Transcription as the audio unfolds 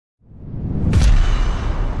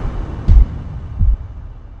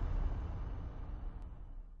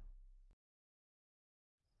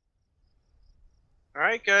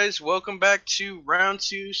Alright guys, welcome back to round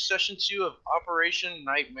 2, session 2 of Operation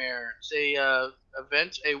Nightmare. It's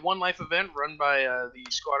a one life event run by the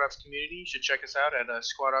Squad Ops community. You should check us out at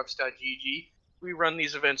squadops.gg. We run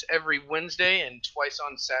these events every Wednesday and twice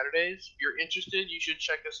on Saturdays. If you're interested, you should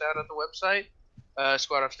check us out at the website,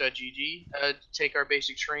 squadops.gg. Take our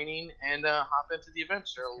basic training and hop into the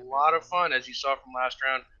events. They're a lot of fun, as you saw from last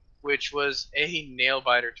round, which was a nail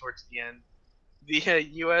biter towards the end. The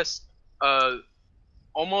US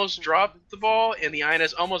almost dropped the ball, and the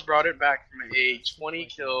INS almost brought it back from a 20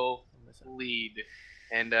 kill lead.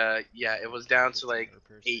 And yeah, it was down to like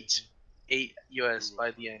 8 US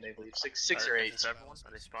by the end, I believe, six or 8.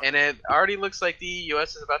 And it already looks like the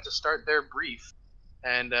US is about to start their brief.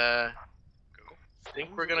 And I think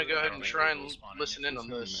we're gonna go ahead and try and listen in on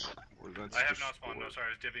this. I have not spawned. No, sorry, I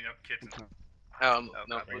was divvying up kits.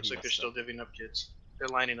 No, looks like they're still divvying up kits. They're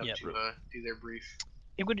lining up to do their brief.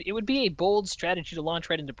 It would be a bold strategy to launch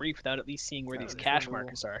right into brief without at least seeing where these cache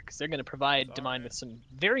markers are, because they're going to provide Demine with some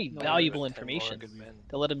very valuable information.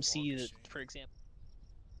 They'll let them see that, for example.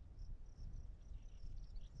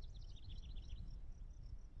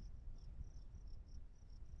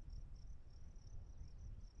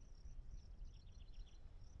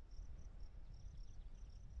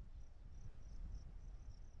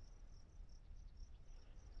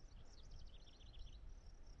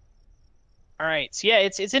 All right, so yeah,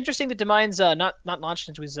 it's interesting that Demine's not launched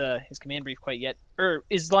into his command brief quite yet, or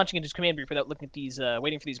is launching into his command brief without looking at these,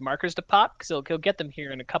 waiting for these markers to pop, because he'll get them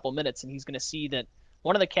here in a couple minutes, and he's going to see that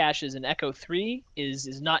one of the caches in Echo 3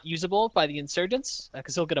 is not usable by the insurgents,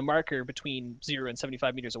 because he'll get a marker between 0 and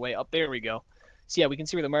 75 meters away. Up there we go. So yeah, we can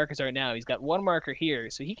see where the markers are now. He's got one marker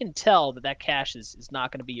here, so he can tell that cache is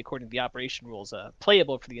not going to be, according to the operation rules,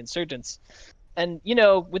 playable for the insurgents. And, you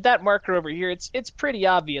know, with that marker over here, it's pretty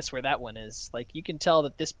obvious where that one is. Like, you can tell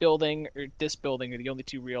that this building are the only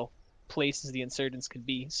two real places the insurgents could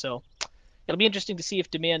be. So it'll be interesting to see if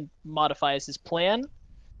Demine modifies his plan,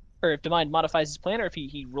 or if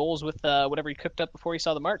he rolls with whatever he cooked up before he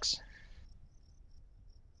saw the marks. Just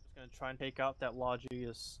going to try and take out that Logi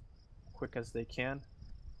as quick as they can.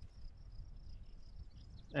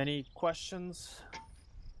 Any questions?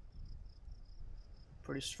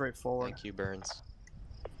 Pretty straightforward. Thank you, Burns.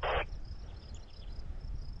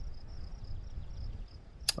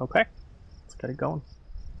 Okay, let's get it going.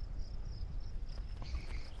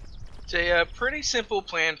 It's a pretty simple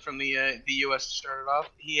plan from the US to start it off.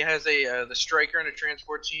 He has the striker and a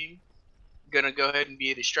transport team gonna go ahead and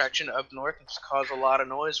be a distraction up north and just cause a lot of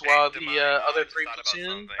noise while the other three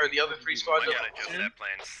platoon or the other three squads of the platoon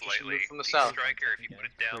move from the south. Striker, if you put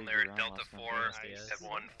it down there at Delta 4 at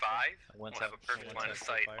 1-5, we'll have a perfect line of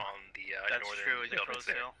sight on the northern buildings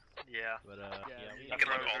there. Yeah. You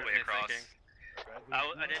can look all the way across.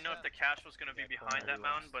 I didn't know if the cache was going to be behind that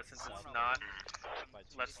mountain, but since it's not,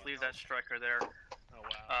 let's leave that striker there.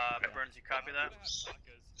 Burns, you copy that?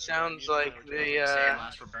 Sounds like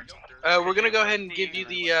we're gonna go ahead and give you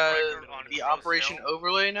the operation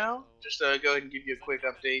overlay now. Just go ahead and give you a quick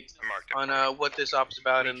update on what this op's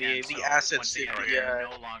about and the assets that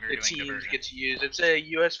the teams get to use. It's a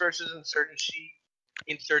US versus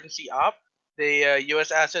insurgency op. The US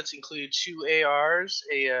assets include 2 ARs,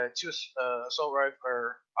 two assault rifle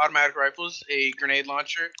or automatic rifles, a grenade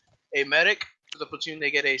launcher, a medic. For the platoon,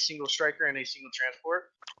 they get a single striker and a single transport.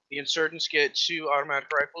 The insurgents get 2 automatic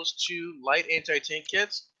rifles, 2 light anti-tank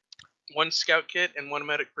kits, 1 scout kit, and 1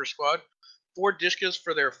 medic per squad, 4 dishkas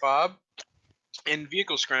for their FOB, and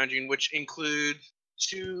vehicle scrounging, which include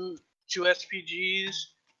 2 SPGs,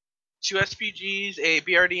 a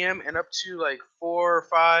BRDM, and up to like 4 or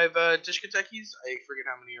 5 dishka techies. I forget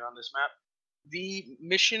how many are on this map. The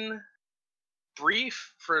mission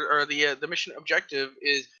brief the mission objective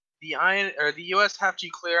is the US have to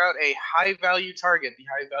clear out a high-value target. The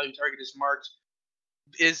high-value target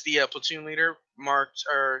is the platoon leader marked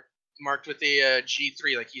with a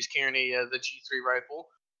G3, like he's carrying the G3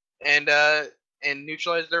 rifle, and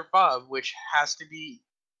neutralize their FOB, which has to be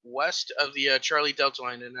west of the Charlie Delta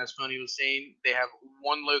line. And as Pony was saying, they have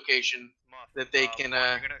one location that they can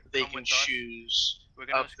choose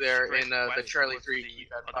up there in the Charlie 3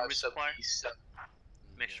 5 southeast.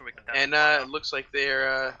 Make sure we and it looks like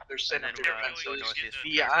they're setting up their defenses.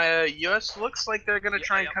 The US looks like they're gonna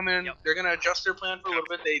try and come in. They're gonna adjust their plan for a little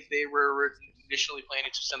bit. They were initially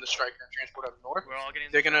planning to send the striker and transport up north.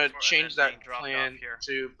 They're gonna change that plan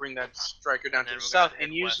to bring that striker down to the south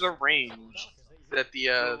and use the range that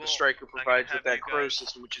the striker provides with that crow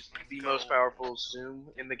system, which is the most powerful zoom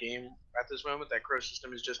in the game at this moment. That crow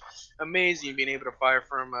system is just amazing, being able to fire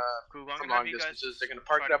from long distances. They're gonna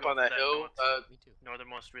park it up on that hill.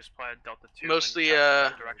 Northernmost resupply at Delta 2. Mostly,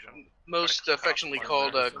 most affectionately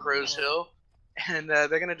called Crow's Hill. And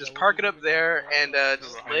they're gonna just park it up there and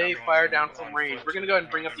just lay fire down from range. We're gonna go ahead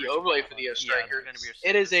and bring up the overlay for the striker.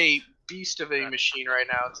 It is a beast of a machine right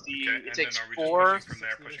now. It's it takes four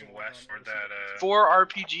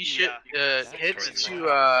RPG hits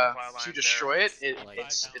to destroy it.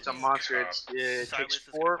 It's a monster. It takes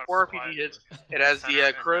four RPG hits. It has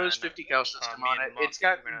the Crow's 50 cal system on it. It's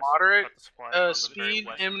got moderate speed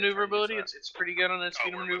and maneuverability. It's pretty good on its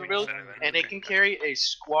speed and maneuverability, and it can carry a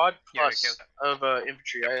squad plus of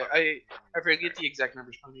infantry. I forget the exact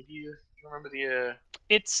numbers. Pony, do you remember the?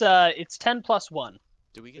 It's 10 plus 1.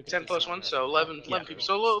 Do we get 10 plus 1, so 11 people.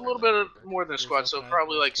 So a little bit more than a squad. So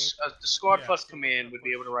probably like the squad plus command would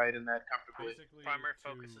be able to ride in that comfortably. Primary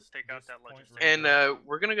focus is take out that logistics. And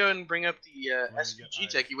we're gonna go ahead and bring up the SVG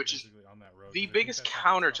techie, which is the biggest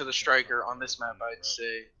counter to the striker on this map, I'd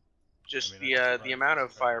say. Just the amount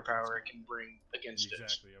of firepower it can bring against it.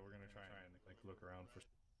 Exactly. Yeah, we're gonna try and like look around for.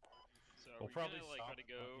 We'll probably stop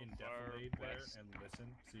indefinitely there and listen,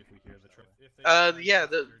 see if we hear the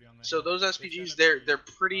so those SPGs, they're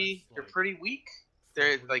pretty weak.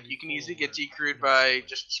 They're like, you can easily get decrewed by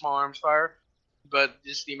just small arms fire, but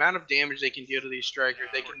just the amount of damage they can deal to these strikers,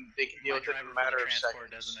 they can deal with it in a matter of seconds.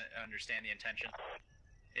 Doesn't understand the intention.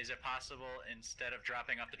 Is it possible instead of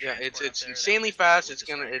dropping off the it's insanely fast. It's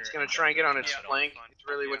gonna try and get on its flank. It's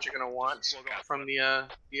really what you're gonna want from the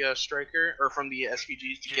striker or from the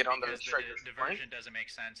SPGs to get on the striker's flank. Diversion doesn't make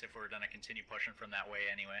sense if we're gonna continue pushing from that way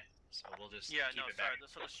anyway. So we'll just keep it back.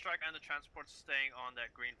 So the strike and the transport's staying on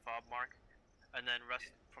that green fob mark, and then rest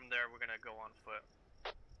from there we're gonna go on foot.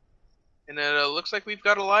 And it looks like we've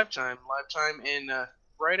got a live time. Live time in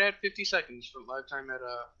right at 50 seconds. For live time at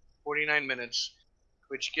 49 minutes.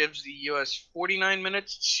 Which gives the U.S. 49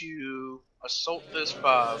 minutes to assault this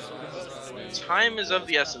fob. Time is of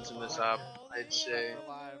the essence in this op, I'd say.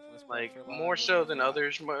 Like, more so than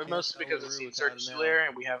others, mostly because it's the insurgency layer,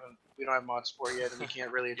 and we don't have mod support yet, and we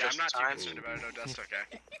can't really adjust the time. I'm not too concerned about it, no, that's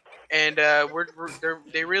okay. And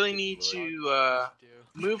they really need to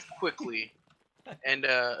move quickly and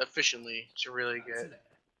efficiently to really get.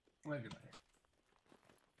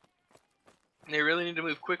 They really need to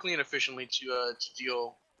move quickly and efficiently to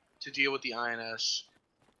deal with the INS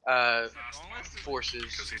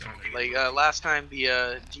forces. Like last time,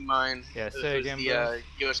 the D-Mine, the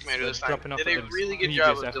U.S. commander this time, did a really good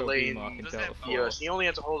job of delaying the U.S. He only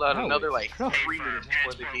had to hold out another like 3 minutes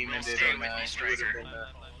before the game ended, and it would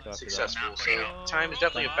have been successful. So time is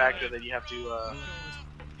definitely a factor that you have to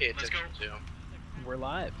pay attention to. We're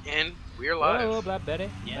live. And we're live. Hello, Black Betty.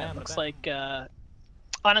 Yeah, looks like.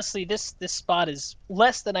 Honestly, this spot is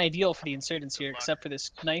less than ideal for the insurgents here, except for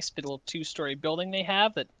this nice little 2-story building they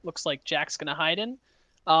have that looks like Jack's gonna hide in.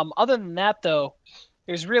 Other than that, though,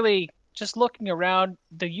 there's really just looking around.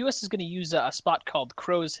 The U.S. is gonna use a spot called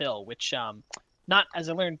Crow's Hill, which not as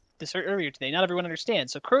I learned this earlier today, not everyone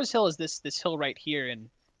understands. So Crow's Hill is this hill right here in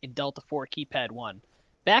Delta 4 Keypad 1.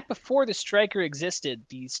 Back before the striker existed,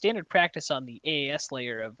 the standard practice on the AAS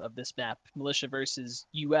layer of this map, Militia versus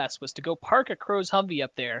US, was to go park a Crow's Humvee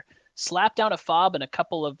up there, slap down a fob and a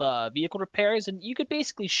couple of vehicle repairs, and you could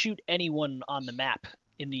basically shoot anyone on the map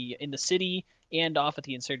in the city and off at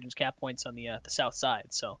the insurgents' cap points on the south side.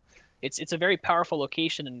 So it's a very powerful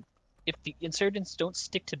location, and if the insurgents don't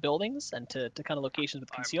stick to buildings and to kind of locations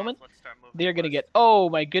with concealment, they're going to get, oh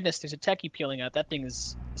my goodness, there's a techie peeling out. That thing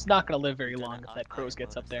is not going to live very long if that Crows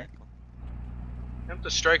gets up there. Yep, the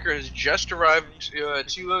striker has just arrived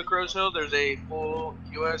to Crow's Hill. There's a full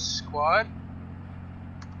U.S. squad.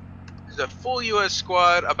 There's a full U.S.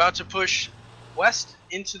 squad about to push west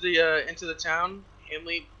into the town.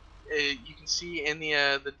 Hamley, you can see in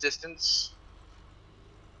the distance,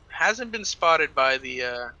 hasn't been spotted by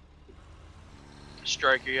the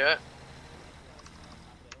striker yet,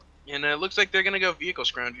 and it looks like they're gonna go vehicle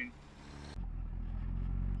scrounging.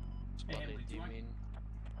 Spotted, do you mean?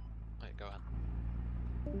 Wait, go on.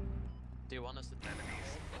 Do you want us to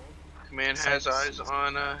Command has eyes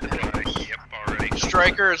on already.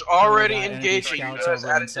 Striker is already engaging us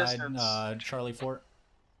at a distance. Charlie Fort.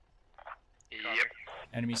 Yep.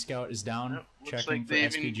 Enemy scout is down. Yep. Looks Checking like for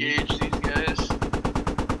they've SPG. engaged these guys.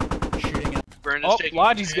 Shooting at. Oh,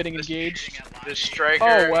 Logi's getting engaged. The striker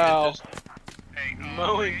Oh wow. is just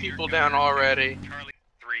mowing people down already.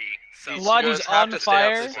 Logi's on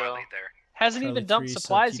fire. Well. Hasn't Charlie even dumped 3,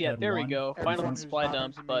 supplies sub yet. There we keypad go. 1. Final supply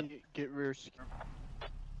dump, but Get rear.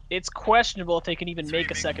 it's questionable if they can even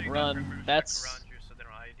make a second run. That's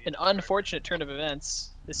an unfortunate turn of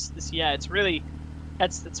events. Yeah, it's really,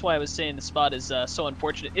 that's why I was saying the spot is so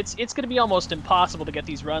unfortunate. It's going to be almost impossible to get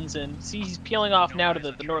these runs in. See, he's peeling off now to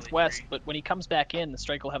the northwest, but when he comes back in, the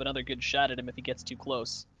strike will have another good shot at him if he gets too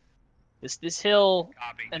close. This hill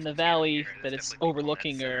and the valley that it's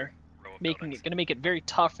overlooking are going to make it very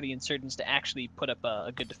tough for the insurgents to actually put up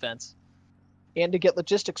a good defense. And to get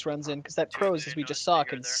logistics runs in, because that Crows, as we just saw,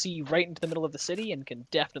 can see right into the middle of the city and can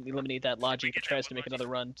definitely eliminate that Logi if it tries to make another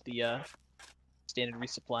run to the standard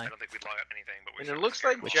resupply. I don't think we'd log up anything, but and it looks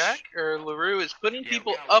like Jack or LaRue is putting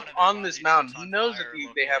people up on this mountain. He knows that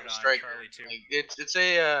they have a striker. Like,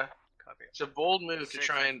 it's a bold move to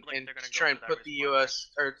try and put the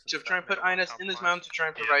U.S. or to try and put INS in this mountain to try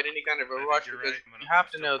and provide any kind of overwatch, because you have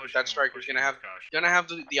to know that striker is gonna have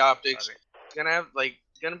the optics,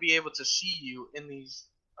 gonna be able to see you in these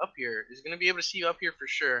up here. Is gonna be able to see you up here for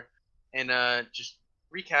sure, and just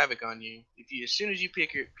wreak havoc on you. If you, as soon as you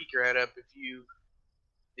peek your head up,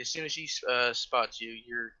 as soon as he spots you,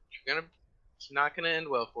 it's not gonna end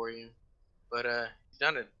well for you. But he's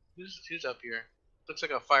done it. Who's up here? Looks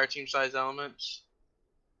like a fire team size elements,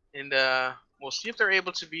 and we'll see if they're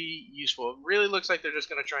able to be useful. It really looks like they're just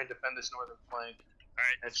gonna try and defend this northern flank.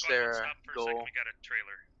 Alright, that's their goal. We got a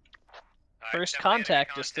trailer. First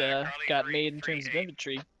contact just got made in terms of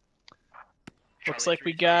infantry. Looks like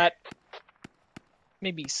we got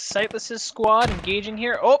maybe Sightless's squad engaging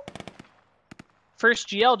here. Oh! First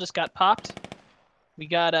GL just got popped. We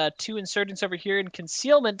got 2 insurgents over here in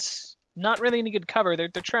concealment. Not really any good cover. They're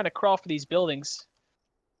trying to crawl for these buildings.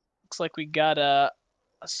 Looks like we got a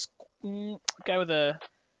guy with a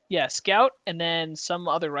scout and then some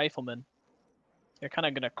other rifleman. They're kind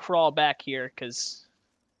of gonna crawl back here because,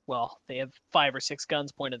 well, they have 5 or 6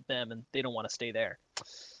 guns pointed at them and they don't want to stay there.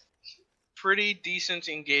 Pretty decent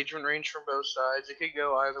engagement range from both sides. It could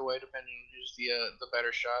go either way depending on who's the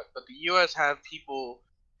better shot. But the U.S. have people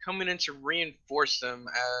coming in to reinforce them,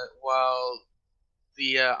 while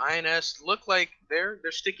the INS look like they're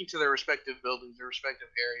sticking to their respective buildings, their respective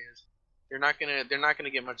areas. They're not gonna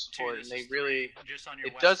get much support, and they really.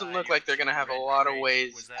 It doesn't look like they're gonna have a lot of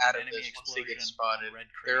ways out of this once they get spotted.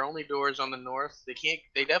 There are only doors on the north. They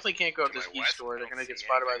definitely can't go out this east door. They're gonna get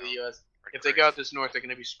spotted by the U.S. If they go out this north, they're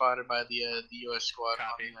gonna be spotted by the U.S. squad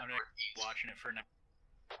on the northeast. Watching it for now.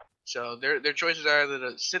 So their choices are either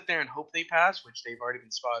to sit there and hope they pass, which they've already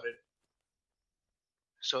been spotted.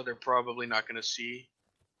 So they're probably not gonna see,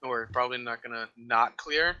 or probably not gonna not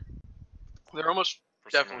clear. They're almost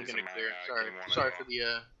definitely gonna clear. Sorry for the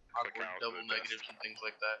awkward double negatives and things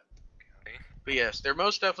like that. But yes, they're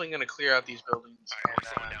most definitely gonna clear out these buildings.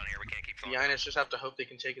 And, the INS just have to hope they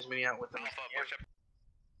can take as many out with them as they can.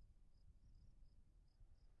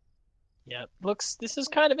 Yeah, this is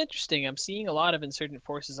kind of interesting. I'm seeing a lot of insurgent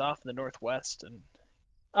forces off in the northwest, and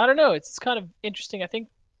I don't know, it's kind of interesting. I think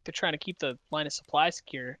they're trying to keep the line of supply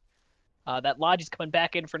secure. That Logi's coming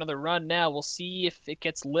back in for another run now. We'll see if it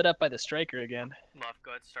gets lit up by the striker again. Left,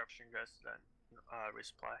 go ahead, start pushing guys to then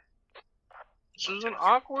resupply. This was an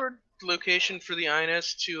awkward location for the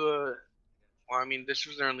INS to well, I mean, this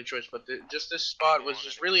was their only choice, but just this spot was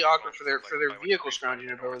just really awkward for their vehicle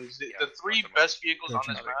scrounging abilities. The 3 best vehicles on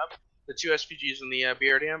this map, the 2 SPGs and the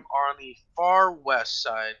BRDM, are on the far west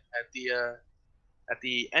side at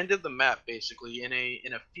the end of the map, basically in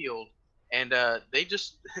a field, and they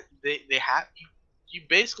have you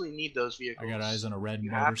basically need those vehicles. I got eyes on a red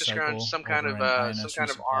you motorcycle. Have to scrounge some kind of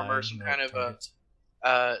armor,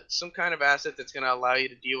 some kind of asset that's going to allow you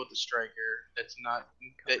to deal with the striker.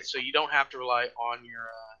 So you don't have to rely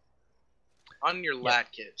on your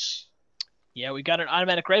lat kits. Yeah, we got an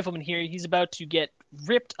automatic rifleman here. He's about to get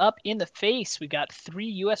ripped up in the face. We got 3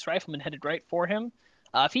 U.S. riflemen headed right for him.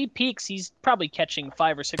 If he peeks, he's probably catching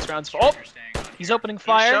 5 or 6 rounds. Oh, he's opening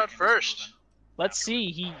fire. He shot first. Let's see.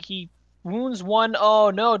 He wounds 1.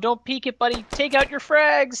 Oh no! Don't peek it, buddy. Take out your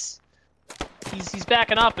frags. He's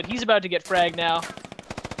backing up, but he's about to get fragged now.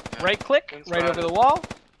 Right click, right over the wall.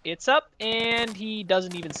 It's up, and he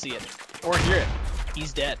doesn't even see it or hear it.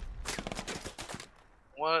 He's dead.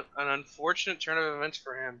 What an unfortunate turn of events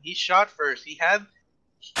for him. He shot first. He had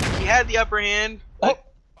the upper hand. Oh,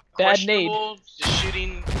 bad nade. Just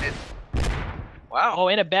shooting. Wow. Oh,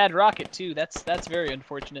 and a bad rocket too. That's very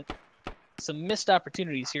unfortunate. Some missed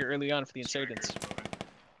opportunities here early on for the insurgents.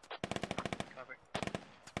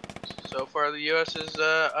 So far, the U.S. is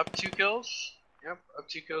up 2 kills. Yep, up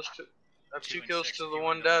 2 kills to the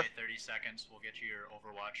 1 death. 30 seconds. We'll get you your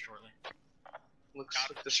Overwatch shortly. Looks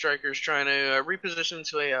like the striker's trying to reposition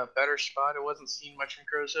to a better spot. It wasn't seen much in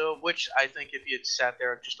Crow's Hill, which I think if he had sat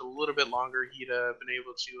there just a little bit longer, he'd been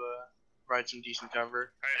able to provide some decent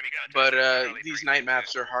cover. But these night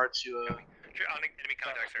maps are hard to. Enemy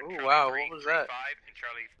contacts are Oh wow, what was that? and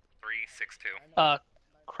Charlie 362.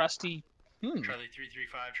 Krusty. Charlie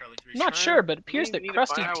 335, Charlie 3. Not sure, but it appears We that need to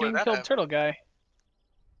Krusty find out where team that killed happened. Turtle Guy.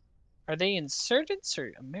 Are they insurgents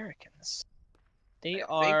or Americans? They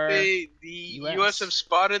are. I think the US. US have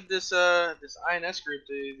spotted this this INS group.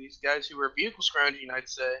 These guys who were vehicle scrounging, I'd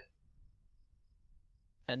say.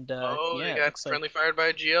 And Oh, yeah, they it got looks friendly like fired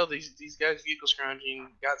by GL. These guys vehicle scrounging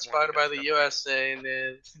got spotted by the USA, and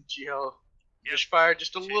then GL just fired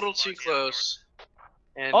just a little too close.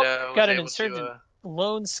 And Oh, was got an able insurgent to,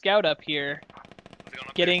 lone scout up here,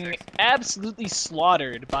 getting absolutely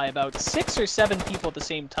slaughtered by about 6 or 7 people at the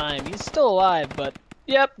same time. He's still alive, but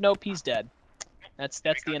yep, nope, he's dead. That's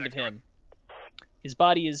the end of him. His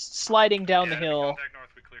body is sliding down the hill,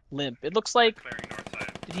 limp. It looks like.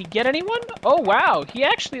 Did he get anyone? Oh wow, he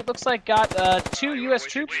actually, it looks like, got 2 U.S.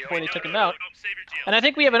 troops before they took him out. And I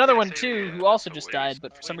think we have another one too who also just died,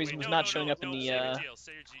 but for some reason was not showing up in the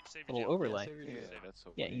little overlay.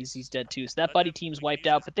 Yeah, he's dead too. So that buddy team's wiped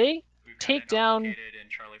out, but they take down,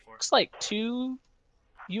 looks like 2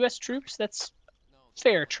 U.S. troops. That's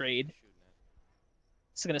fair trade.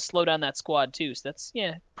 It's going to slow down that squad too, so that's,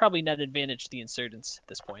 yeah, probably net advantage to the insurgents at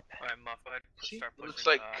this point. Alright, Muff, I'd start it looks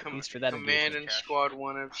pushing, like at least for that Command and engagement. Squad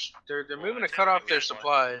 1 have, they're moving to cut off their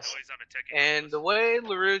supplies. And the way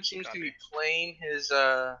LaRue seems to be playing his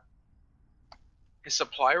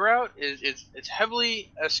supply route is it's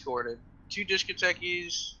heavily escorted. 2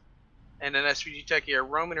 Discotechies and an SVG Techie are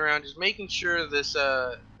roaming around, just making sure this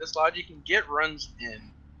Logi can get runs in.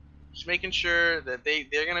 Just making sure that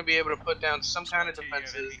they're going to be able to put down some kind of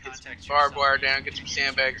defenses, get some barbed wire down, get some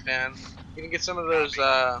sandbags down, even get some of those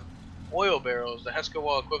oil barrels, the Hesco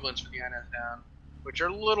wall equivalents for the INS down, which are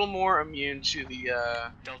a little more immune to the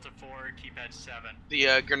Delta 4, keep edge 7.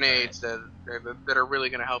 The grenades that are really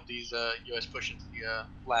going to help these US push into the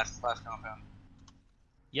last compound.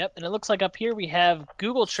 Yep, and it looks like up here we have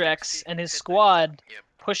Google Trex and his squad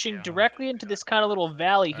pushing directly into this kind of little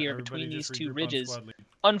valley here between these 2 ridges.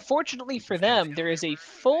 Unfortunately for them, there is a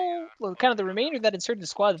full, well, kind of the remainder of that insurgent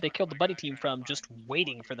squad that they killed the buddy team from, just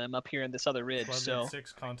waiting for them up here in this other ridge. So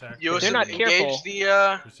US they're not careful.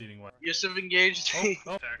 US have engaged the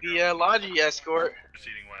Logi escort.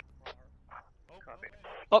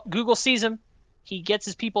 Oh, Google sees him. He gets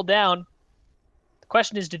his people down. The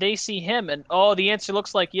question is, do they see him? And oh, the answer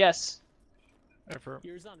looks like yes.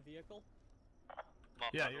 Here's on vehicle.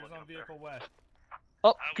 Yeah, here's on vehicle west.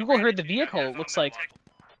 Oh, Google heard the vehicle, it looks like.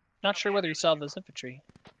 Not sure whether he saw those infantry.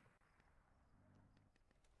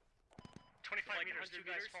 25 meters, 2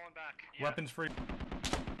 guys falling back. Yeah. Weapons free.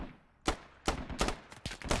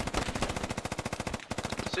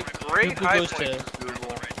 It's a great Google high goes point to for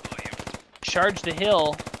Google. charge the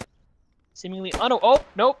hill. Seemingly, oh,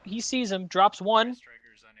 nope, he sees him, drops one.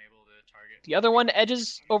 The other one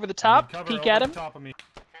edges over the top, peek at him.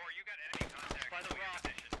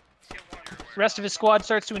 Rest of his squad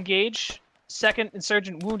starts to engage. Second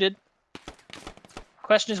insurgent wounded.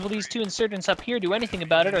 Question is, will these 2 insurgents up here do anything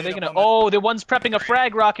about it? Are they gonna? Oh, the one's prepping a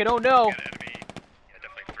frag rocket. Oh no!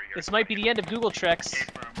 This might be the end of Google Trex.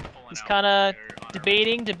 He's kind of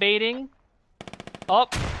debating. Oh,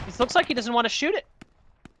 it looks like he doesn't want to shoot it,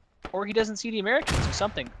 or he doesn't see the Americans or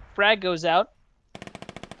something. Frag goes out.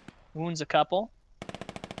 Wounds a couple.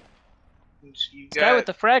 This guy with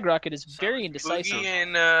the frag rocket is very indecisive. Boogie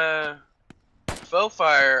and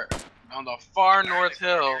Bowfire on the far north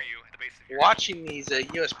hill, watching these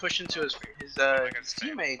US push into his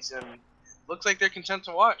teammates, and looks like they're content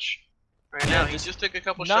to watch. Right now, he just took a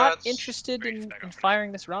couple shots. Not interested in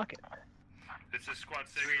firing this rocket. This is squad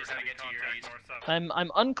 6.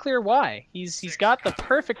 I'm unclear why. He's got the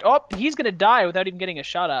perfect. Oh, he's gonna die without even getting a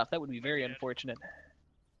shot off. That would be very unfortunate.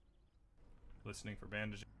 Listening for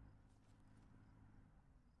bandaging.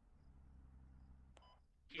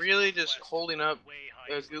 Really just holding up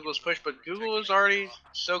Google's push, but Google is already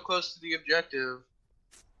so close to the objective.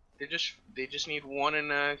 They just need one in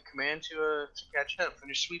command to catch up,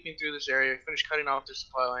 finish sweeping through this area, finish cutting off their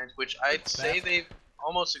supply lines, which I'd say they've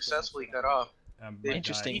almost successfully cut off.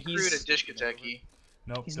 Interesting. He's a Discotechi.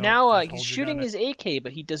 Nope, He's nope, now just he's hold your shooting gun his AK,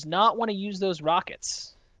 but he does not want to use those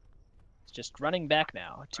rockets. He's just running back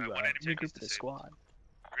now to regroup with his squad.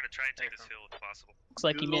 We're gonna try and take this hill if possible. Looks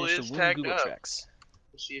like Google he managed is to wound tagged Google up. Trex.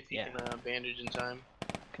 Let's see if he can bandage in time.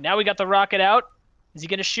 Okay, now we got the rocket out. Is he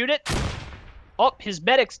gonna shoot it? Oh, his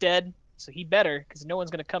medic's dead, so he better, because no one's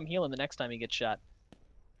gonna come heal him the next time he gets shot.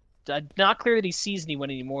 Not clear that he sees anyone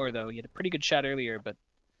anymore, though. He had a pretty good shot earlier, but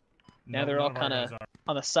now they're all kind of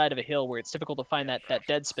on the side of a hill where it's difficult to find that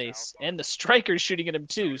dead space. And the striker's shooting at him,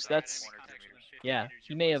 too, so that's... Yeah,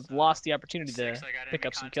 he may have lost the opportunity to pick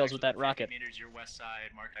up some kills with that rocket. Meters your west side,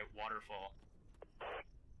 marked by waterfall.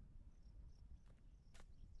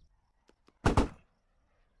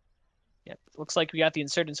 Yep, looks like we got the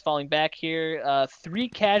insurgents falling back here. 3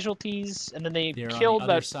 casualties, and then they killed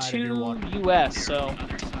about 2 US, so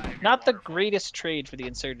not the greatest trade for the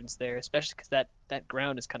insurgents there, especially because that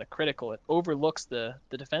ground is kind of critical. It overlooks the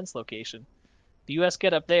defense location. If the US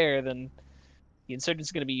get up there, then the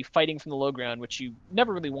insurgents are going to be fighting from the low ground, which you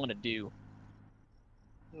never really want to do.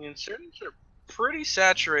 The insurgents are pretty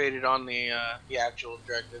saturated on the actual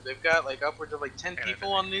objective. They've got like upwards of like 10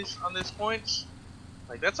 people on these points.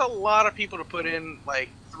 Like that's a lot of people to put in like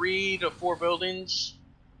 3 to 4 buildings,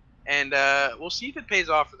 and we'll see if it pays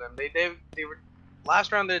off for them. They were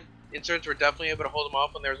last round the insurgents were definitely able to hold them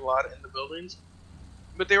off when there was a lot in the buildings,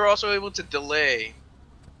 but they were also able to delay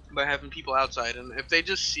by having people outside. And if they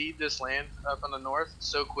just cede this land up on the north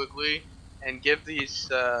so quickly and give these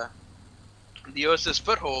the OSS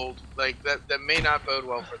foothold, like that may not bode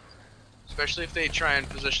well for them, especially if they try and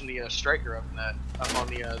position the striker up on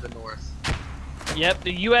the north. Yep,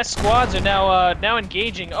 the U.S. squads are now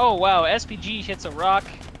engaging. Oh wow, SPG hits a rock.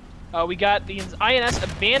 We got the INS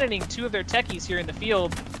abandoning 2 of their techies here in the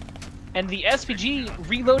field, and the SPG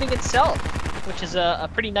reloading itself, which is a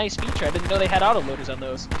pretty nice feature. I didn't know they had autoloaders on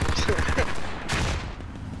those.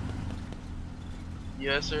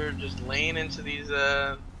 US are just laying into these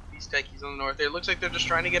techies on the north. It looks like they're just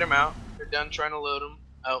trying to get him out. They're done trying to load him.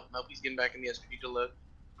 Oh nope, he's getting back in the SPG to load.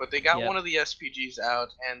 But they got one of the SPGs out,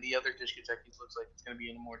 and the other Dishka techies looks like it's going to be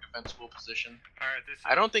in a more defensible position.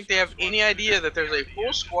 I don't think they have any idea that there's a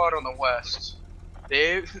full squad on the west.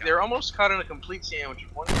 They're almost caught in a complete sandwich.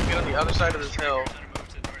 One can get on the other side of this hill.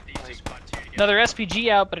 Another SPG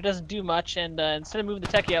out, but it doesn't do much, and instead of moving the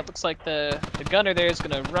techie out, looks like the gunner there is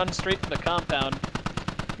going to run straight for the compound.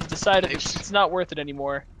 He's decided it's not worth it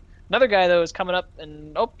anymore. Another guy, though, is coming up,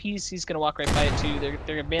 and oh, he's going to walk right by it, too.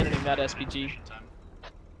 They're abandoning that SPG.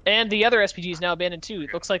 And the other SPG is now abandoned too.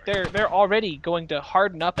 It looks like they're already going to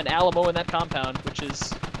harden up an Alamo in that compound, which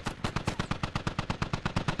is,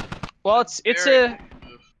 well, it's an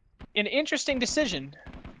interesting decision.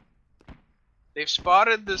 They've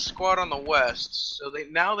spotted this squad on the west, so they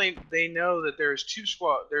know that there's two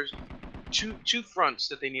fronts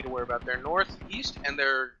that they need to worry about. Their northeast and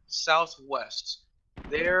their southwest.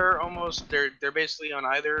 They're basically on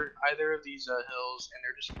either of these hills,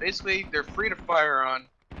 and they're free to fire on,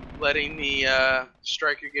 letting the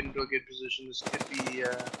striker get into a good position. This could be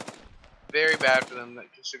very bad for them,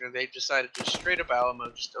 considering they've decided to straight up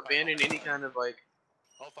Alamo, just abandon any kind of like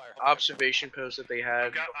observation post that they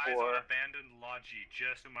had before.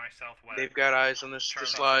 They've got eyes on this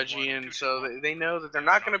logi, and so they know that they're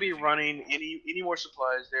not going to be running any more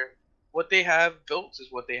supplies. What they have built is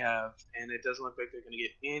what they have, and it doesn't look like they're going to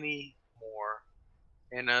get any more.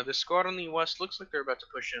 And the squad on the west looks like they're about to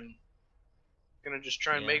push in. Gonna just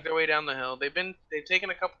try and make their way down the hill. They've taken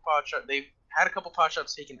a couple pot shots. They've had a couple pot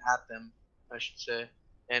shots taken at them, I should say,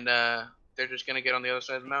 and they're just gonna get on the other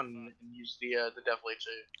side of the mountain and use the deflate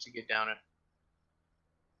to get down it.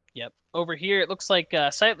 Yep. Over here, it looks like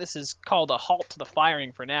Sightless has called a halt to the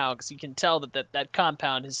firing for now, because you can tell that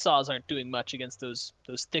compound, his saws aren't doing much against those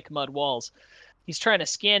thick mud walls. He's trying to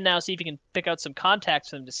scan now, see if he can pick out some contacts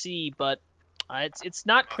for them to see, but it's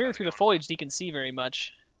not clear through the foliage that he can see very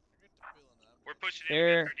much.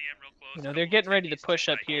 They're getting ready to push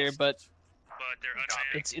up here, but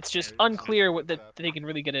it's just unclear that they can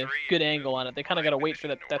really get a good angle on it. They kind of got to wait for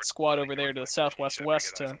that squad over there to the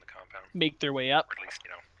southwest to make their way up.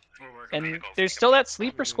 And there's still that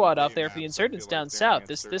sleeper squad out there for the insurgents down south.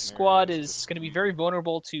 This squad is going to be very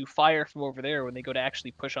vulnerable to fire from over there when they go to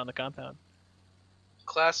actually push on the compound.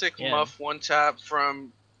 Classic muff one tap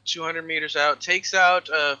from 200 meters out, takes out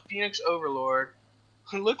Phoenix Overlord.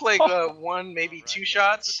 Looked like 1, maybe 2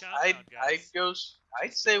 shots. I'd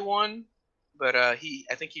say 1, but I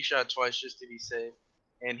think he shot twice just to be safe,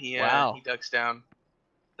 and he ducks down.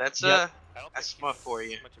 That's muff for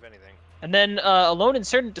you. Much of anything. And then a lone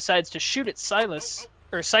insurgent decides to shoot at Sightless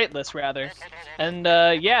rather, and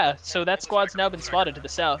so that squad's now been spotted to the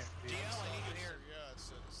south.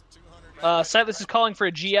 Sightless is calling for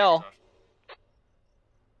a GL,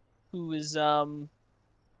 who is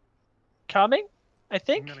coming, I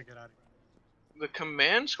think. The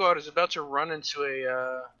command squad is about to run into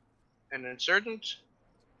an insurgent.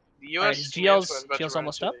 The U.S. GL's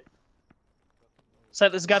almost up.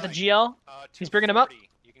 Sightless got the GL. He's bringing him up.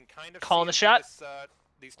 Calling the shot.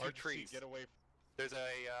 these two trees. Get away. There's a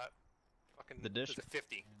fucking. The dish. There's a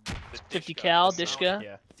 50. 50 cal, Dishka.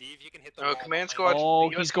 Yeah. See if you can hit the Oh, wall command behind squad. you. Oh,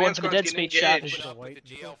 the US he's going command for the squad's dead getting space shot. engaged. Put up with the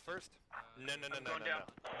GL first. No. Going down.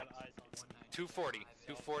 240.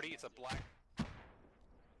 240. It's a black.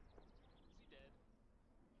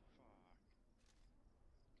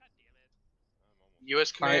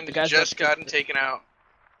 U.S. All right, command the guy's just got- gotten taken out.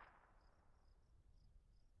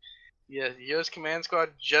 Yeah, the U.S. command squad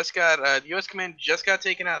just got. U.S. command just got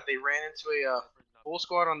taken out. They ran into a full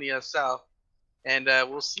squad on the south, and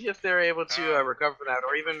we'll see if they're able to recover from that,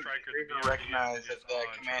 or even recognize that the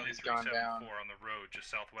command has gone down.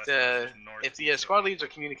 If the squad leads are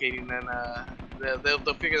communicating, then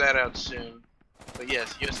they'll figure that out soon. But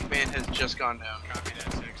yes, U.S. command has just gone down. Copy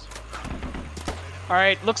that, 6.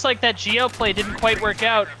 Alright, looks like that geo play didn't quite work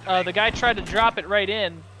out. The guy tried to drop it right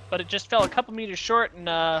in, but it just fell a couple meters short, and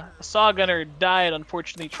a saw gunner died,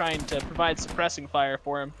 unfortunately, trying to provide suppressing fire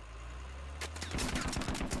for him.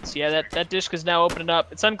 So yeah, that disc is now opening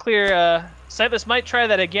up. It's unclear. Sightless might try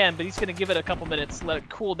that again, but he's going to give it a couple minutes, let it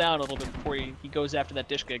cool down a little bit before he goes after that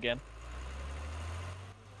Dishka again.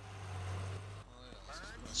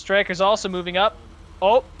 Striker's also moving up.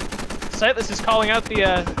 Oh, Sightless is calling out the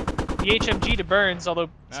HMG to Burns, although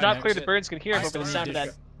it's not clear that Burns can hear him over the sound of that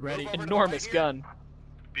enormous gun.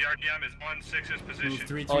 BRDM is on 6's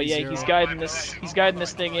position. Oh yeah, he's guiding this. He's guiding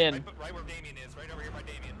this thing in. Right where Damien is. Right over here by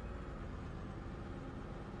Damien.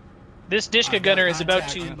 This Dishka gunner is about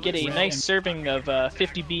to get a nice serving of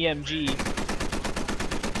 50 BMG.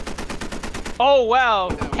 Oh wow!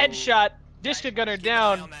 Headshot. Dishka gunner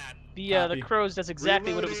down. The Crows does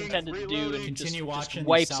exactly what it was intended to do, and just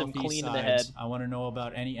wipes him clean in the head. I want to know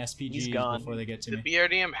about any SPGs before they get to me. The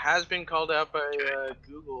BRDM has been called out by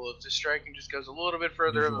Google. If the striking just goes a little bit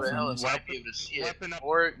further over the hill, it might be able to see it.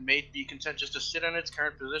 Or it may be content just to sit in its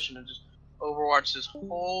current position and just overwatch this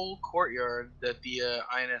whole courtyard that the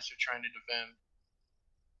INS are trying to defend.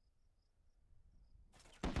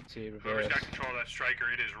 Whoever's got control of that striker,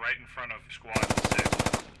 it is right in front of squad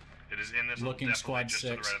 6. It is in this Looking squad 6. To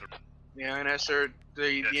the right of The INS are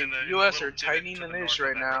the US are tightening the noose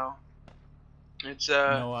right now. It's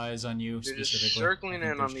no eyes on you they're specifically. just circling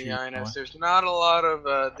in on the INS. There's not a lot of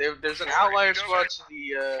there's an outlier squad to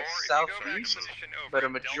the southeast, but a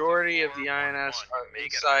majority of the INS are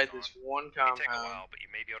inside this one compound. Take a while, but you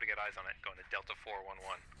may be able to get eyes on it going to Delta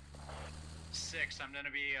 411. 6, I'm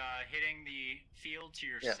gonna be hitting the field to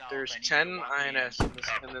your Yeah, south. there's 10 INS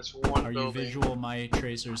in this one Are building. you visual, my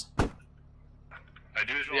tracers? I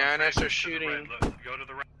do visual. The INS are to shooting. The right. Look, go to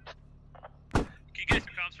the right. Can you get some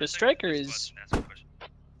comms for The a second? striker is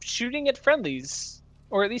shooting at friendlies,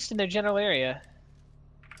 or at least in their general area.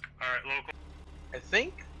 Alright, local. I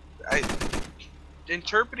think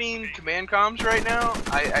interpreting command comms right now,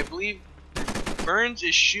 I believe Burns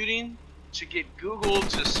is shooting to get Google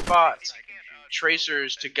to spot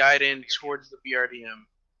tracers to guide in towards the BRDM.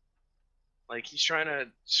 Like he's trying to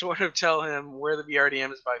sort of tell him where the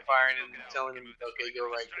BRDM is by firing and telling him, okay, go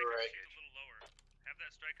right, go right.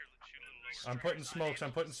 I'm putting smokes on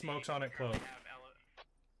it close.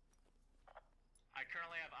 I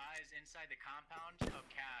currently have eyes inside the compound of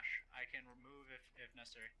cache. I can remove if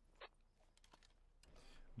necessary.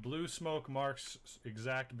 Blue smoke marks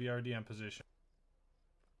exact BRDM position.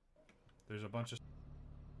 There's a bunch of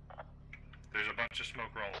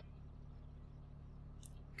smoke roll.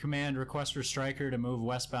 Command, request for striker to move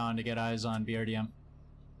westbound to get eyes on BRDM.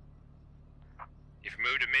 If you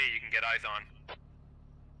move to me, you can get eyes on.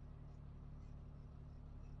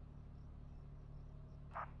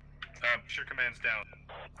 Sure, command's down.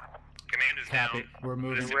 Command is down. Copy. We're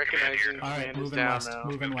moving. They're recognizing All right, command is moving down west. now.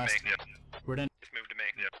 Moving west. Yep. We're done. Just move to me.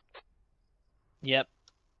 Yep.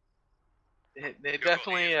 They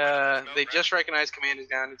definitely they just recognized command is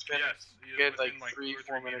down. It's been good like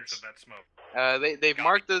 3-4 minutes. Of that smoke. They've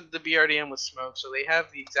marked the BRDM with smoke, so they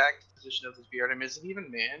have the exact position of this BRDM. Is it even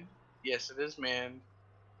manned? Yes, it is manned,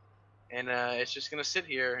 and it's just gonna sit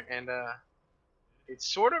here, and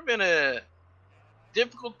it's sort of in a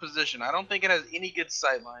difficult position. I don't think it has any good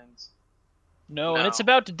sight lines. No, and it's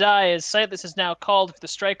about to die as Sightless has now called for the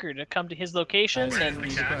striker to come to his location, and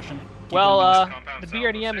well, the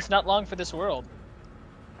BRDM is not long for this world.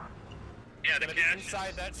 Yeah, the cache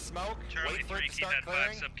inside that smoke. Wait for it to start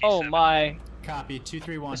clearing. Oh my. Copy.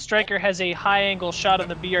 231. The striker has a high-angle shot on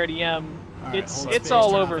the BRDM. It's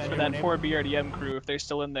all over for that poor BRDM crew if they're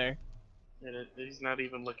still in there. And he's not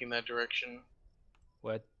even looking that direction.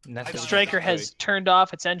 What? The striker has turned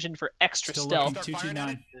off its engine for extra Still stealth. looking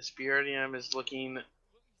 229. This BRDM is looking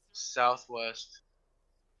southwest.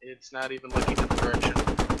 It's not even looking in the direction.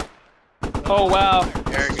 Oh wow.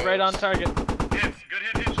 There it It's right goes. on target. Hits, good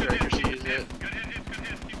hit. striker sees it. Good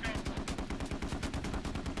hit, keep going.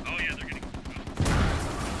 Oh yeah, they're getting...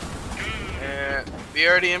 And the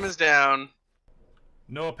RDM is down.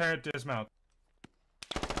 No apparent dismount.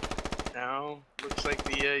 Now, looks like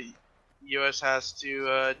the U.S. has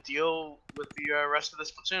to deal with the rest of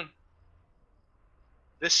this platoon.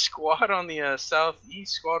 This squad on the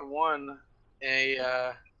southeast, Squad 1,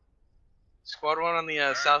 Squad 1 on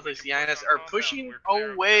the southeast, the INS, are pushing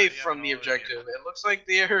away from the objective. It looks like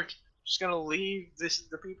they're just gonna leave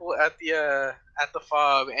the people at the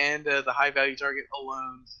FOB and the high value target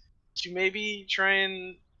alone to maybe try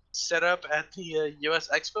and set up at the U.S.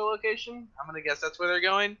 Expo location. I'm gonna guess that's where they're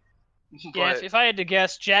going. Yeah, if I had to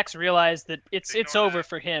guess, Jack's realized that it's over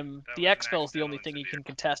for him. The Expel is the only thing he can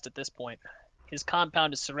contest at this point. His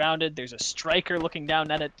compound is surrounded. There's a striker looking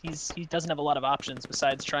down at it. He doesn't have a lot of options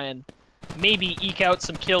besides try and maybe eke out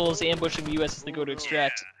some kills, ambushing the U.S. as they go to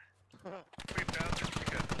extract.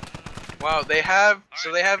 Wow, they have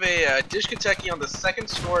a Dishkateki on the second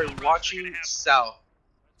story watching south.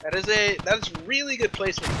 That is really good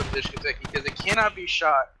placement for the Dishkateki because it cannot be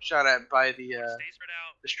shot at by the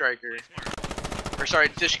striker. Or sorry,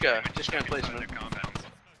 Dishka placement.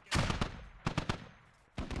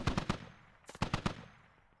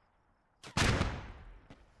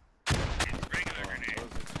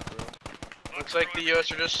 Looks like the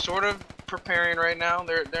U.S. are just sort of preparing right now.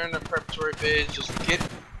 They're in the preparatory phase. Just get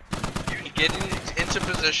into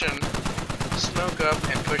position, smoke up,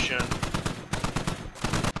 and push in.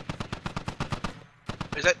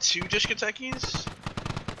 Is that 2 Dishkatekis?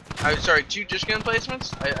 I'm sorry, 2 Dishka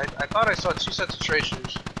emplacements? I thought I saw 2 sets of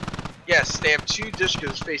tracers. Yes, they have 2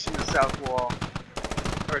 Dishkas facing the south wall.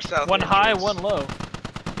 Or south. One high, one low.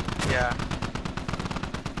 Yeah.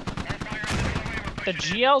 The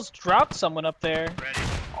GL's dropped someone up there.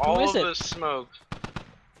 All Who is of it? the smoke.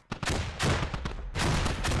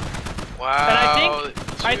 Wow. And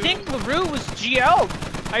I think LaRue was GL'd.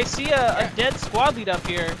 I see a dead squad lead up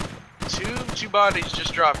here. Two bodies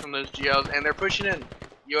just dropped from those GLs, and they're pushing in.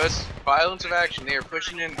 U.S. violence of action. They are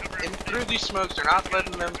pushing in through these smokes. They're not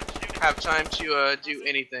letting them have time to do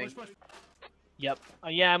anything. Yep.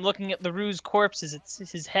 Yeah, I'm looking at LaRue's corpse as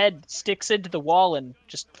his head sticks into the wall and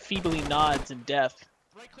just feebly nods in death.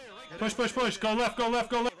 Push, push, push. Go left, go left,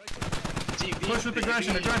 go left. Push with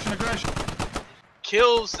aggression, aggression.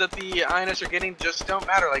 Kills that the INS are getting just don't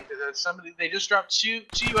matter. Like they just dropped two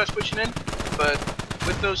U.S. pushing in, but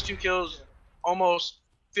with those 2 kills, almost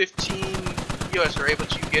 15 U.S. are able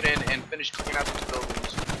to get in and finish clearing out these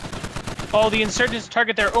buildings. Oh, the insurgents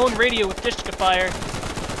target their own radio with Dishka fire,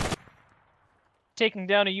 taking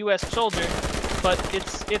down a U.S. soldier, but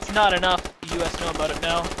it's not enough. The U.S. know about it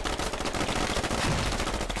now.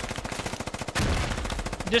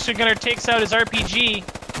 Dishka Gunner takes out his RPG.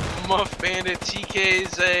 Muff Bandit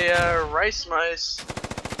TK's a Rice Mice.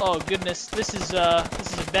 Oh goodness, this is a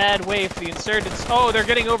bad way for the insurgents. Oh, they're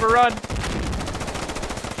getting overrun.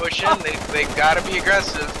 Push in. They gotta be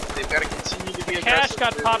aggressive. They've got to continue to be aggressive.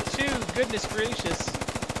 Cash got popped too. Goodness gracious.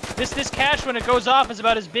 This cash when it goes off is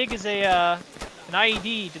about as big as an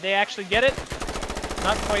IED. Did they actually get it?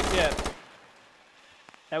 Not quite yet.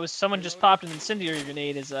 That was someone just popped an incendiary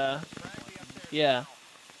grenade. Yeah.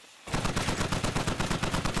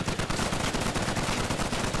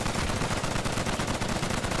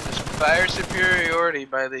 Fire superiority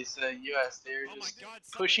by these U.S. They're just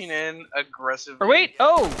pushing in aggressively. Or wait,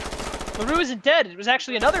 oh! LaRue isn't dead. It was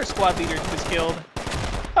actually another squad leader who was killed.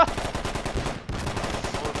 Well,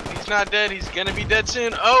 if he's not dead, he's gonna be dead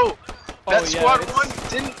soon. Oh! That squad 1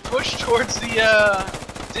 didn't push towards the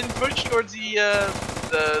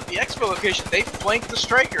expo location. They flanked the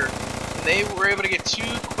striker. And they were able to get 2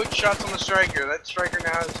 quick shots on the striker. That striker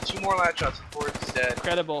now has 2 more last shots before he's dead.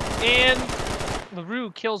 Incredible. And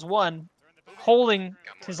LaRue kills 1, holding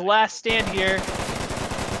his last stand here.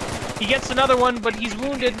 He gets another one, but he's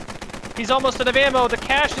wounded. He's almost out of ammo. The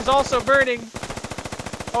cache is also burning.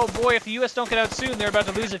 Oh boy, if the U.S. don't get out soon, they're about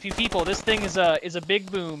to lose a few people. This thing is a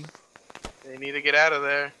big boom. They need to get out of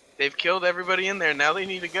there. They've killed everybody in there. Now they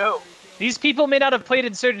need to go. These people may not have played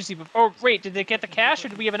Insurgency before. Oh wait, did they get the cache or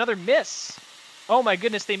did we have another miss? Oh my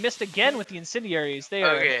goodness, they missed again with the incendiaries. They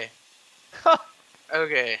are... Okay.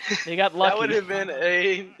 Okay. They got lucky. That would have been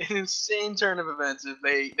an insane turn of events if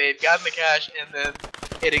they had gotten the cache and then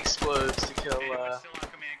it explodes to kill.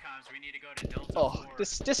 Oh,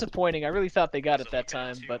 this disappointing. I really thought they got it that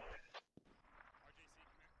time, but.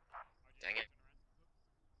 Dang it.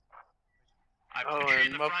 Oh,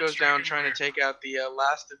 and Muff goes down trying to take out the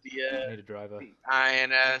last of the Need a driver.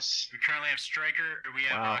 INS. We currently have Striker, or we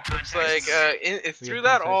have Looks contacts. like through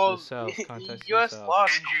that all, the U.S.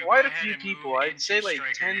 lost Andrew, quite go a few ahead and move people. I'd say into like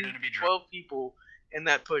Striker, 10, you're gonna be 12 people in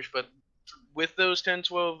that push, but with those 10,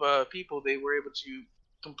 12 people, they were able to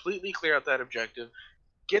completely clear out that objective,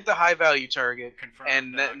 get the high value target,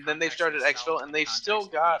 and then they started exfil, and they still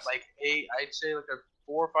got like I'd say like a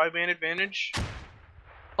 4 or 5 man advantage.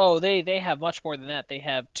 Oh, they have much more than that. They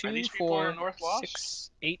have Are 2, these people in 4, the North lost?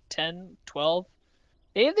 6, 8, 10, 12.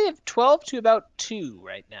 They have 12 to about 2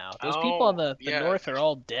 right now. Those people on the yeah. north are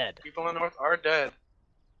all dead. People in the north are dead.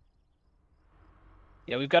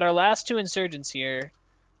 Yeah, we've got our last 2 insurgents here,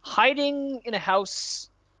 hiding in a house,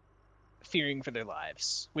 fearing for their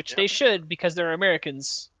lives, which they should because there are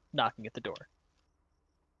Americans knocking at the door.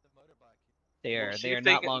 They are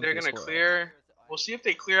not long They're for this gonna world. clear. We'll see if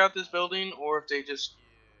they clear out this building or if they just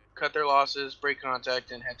cut their losses, break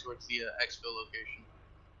contact, and head towards the exfil location.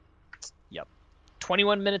 Yep.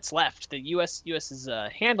 21 minutes left. The U.S. has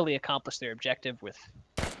handily accomplished their objective with.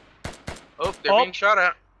 Oh, they're being shot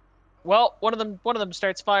at. Well, one of them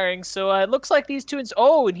starts firing, so it looks like these 2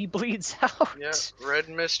 and he bleeds out. Yeah, red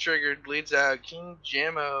mist triggered, bleeds out. King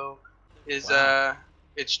Jamo is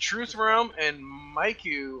it's Truth Realm and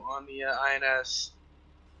Maiku on the INS.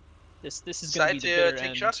 This is going to be the bitter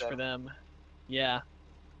end for them. them. Yeah,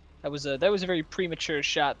 that was a very premature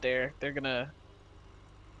shot there. They're gonna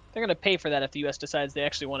pay for that if the U.S. decides they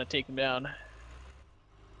actually want to take them down.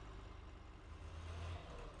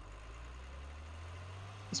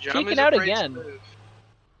 He's peeking out again.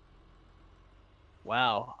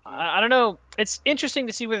 Wow. I don't know. It's interesting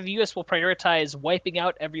to see whether the U.S. will prioritize wiping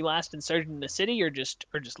out every last insurgent in the city or just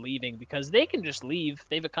leaving, because they can just leave.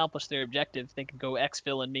 They've accomplished their objective. They can go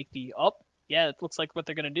exfil and make the yeah, it looks like what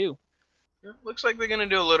they're gonna do. Yeah, looks like they're gonna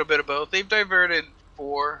do a little bit of both. They've diverted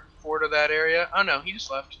four to that area. Oh no, he just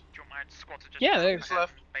left. Yeah, they just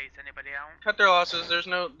left. Cut their losses. There's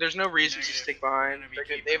no reason to stick behind.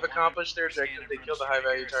 They've accomplished their objective. They killed the high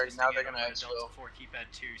value target. Now they're gonna exfil.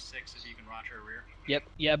 Yep.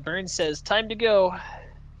 Yeah. Burns says time to go.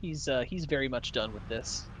 He's very much done with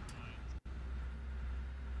this.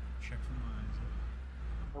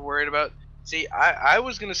 I'm worried about. See, I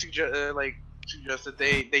was gonna suggest that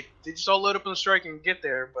they just all load up on the strike and get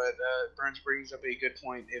there, but Burns brings up a good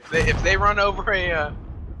point. If they run over a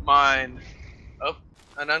mine,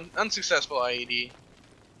 an unsuccessful IED.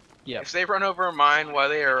 Yeah. If they run over a mine while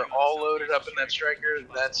they are all loaded up in that striker,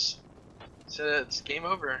 it's game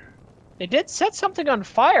over. They did set something on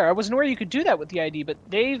fire. I wasn't aware you could do that with the ID, but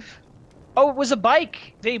they've. Oh, it was a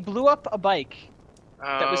bike. They blew up a bike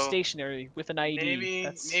that was stationary with an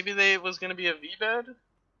ID. Maybe it was gonna be a V-bed.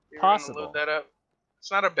 Possible. Load that up.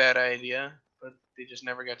 It's not a bad idea, but they just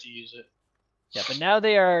never got to use it. Yeah, but now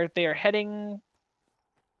they are heading.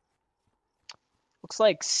 Looks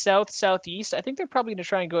like southeast. I think they're probably gonna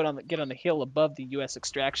try and get on the hill above the U.S.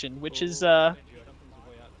 extraction, which is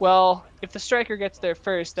well, if the striker gets there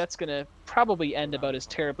first, that's gonna probably end about as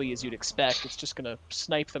terribly as you'd expect. It's just gonna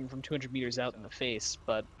snipe them from 200 meters out in the face,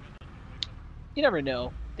 but you never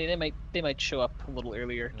know. They might show up a little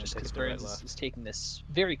earlier, just because Burns is taking this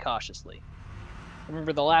very cautiously. I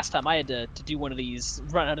remember the last time I had to do one of these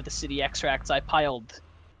run out of the city extracts, I piled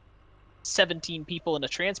 17 people in a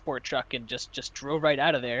transport truck and just drove right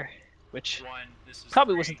out of there, which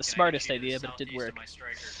probably wasn't the smartest idea, but it did work.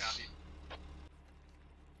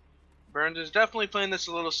 Burns is definitely playing this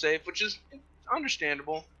a little safe, which is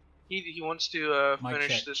understandable. He wants to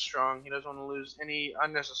finish this strong. He doesn't want to lose any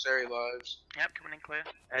unnecessary lives. Yep, coming in clear.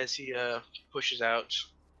 As he pushes out.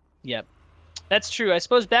 Yep. That's true. I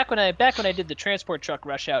suppose back when I did the transport truck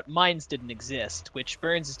rush out, mines didn't exist, which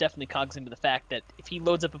Burns is definitely cognizant of the fact that if he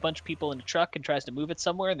loads up a bunch of people in a truck and tries to move it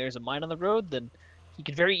somewhere and there's a mine on the road, then he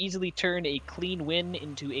could very easily turn a clean win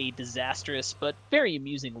into a disastrous but very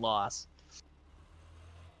amusing loss.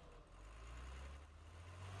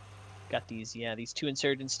 Got these 2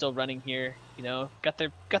 insurgents still running here. You know, got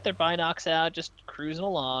their binocs out, just cruising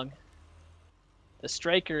along. The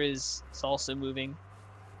striker is also moving.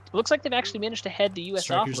 It looks like they've actually managed to head the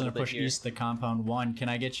U.S. off a little bit here. Striker's gonna push east the compound 1. Can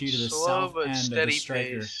I get you to the Slow south but end of steady the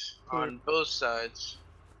striker? pace on both sides.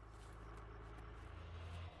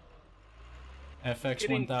 FX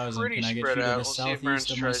 1000. Can I get you to the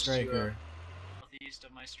southeast of my striker? Southeast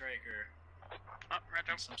of my striker. Oh, right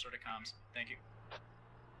there. Some sort of comms. Thank you.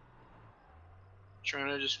 Trying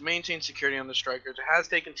to just maintain security on the strikers. It has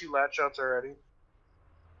taken 2 lat shots already.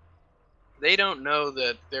 They don't know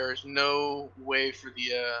that there's no way for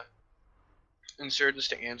the insurgents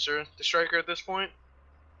to answer the striker at this point.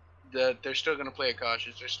 they're still going to play it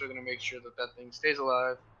cautious. They're still going to make sure that that thing stays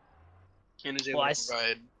alive and is able to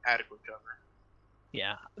provide adequate cover.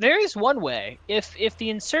 Yeah, there is one way. If the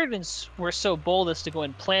insurgents were so bold as to go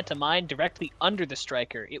and plant a mine directly under the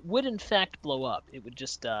striker, it would in fact blow up. It would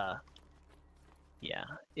just, yeah,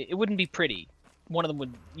 it wouldn't be pretty. One of them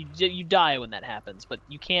would, you die when that happens, but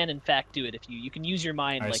you can in fact do it if you can use your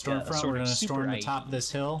mind like a sort of super we're going to storm the top of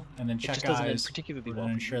this hill and then check eyes. Particularly well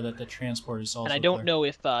to ensure that the transport is also and I don't know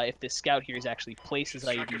if this scout here is actually placed his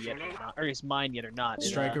IED yet or not, or his mine yet or not.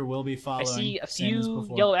 Striker will be following. I see a few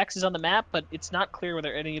yellow X's on the map, but it's not clear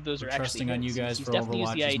whether any of those are actually trusting on you guys for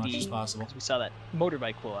Overwatch as much as possible. We saw that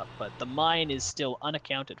motorbike blow up, but the mine is still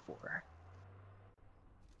unaccounted for.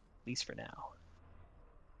 At least for now.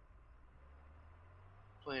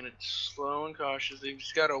 Playing it slow and cautious.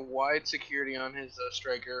 He's got a wide security on his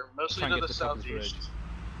striker, mostly to the southeast.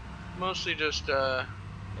 Mostly just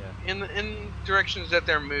in directions that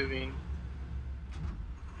they're moving.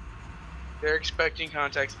 They're expecting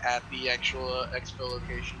contacts at the actual exfil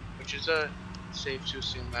location, which is safe to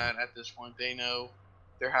assume that at this point they know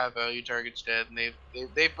their high-value target's dead, and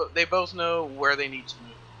they both know where they need to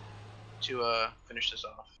move to finish this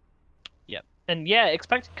off. Yep. And yeah,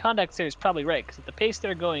 expected contacts there is probably right, because at the pace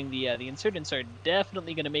they're going, the insurgents are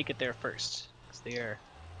definitely going to make it there first, because they are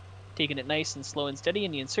taking it nice and slow and steady,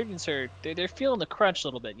 and the insurgents are they're feeling the crunch a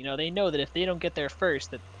little bit. You know, they know that if they don't get there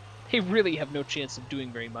first, that they really have no chance of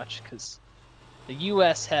doing very much, because the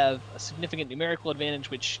U.S. have a significant numerical advantage,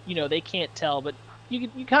 which they can't tell, but you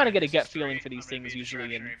kind of get a gut feeling for these things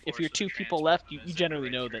usually, and if you're two people left, you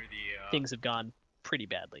generally know that things have gone pretty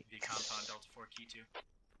badly.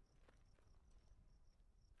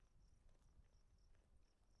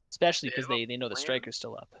 Especially because they know the striker's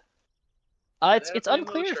still up. It's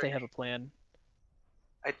unclear if they have a plan.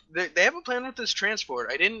 They have a plan with this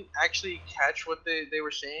transport. I didn't actually catch what they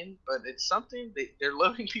were saying, but it's something. They're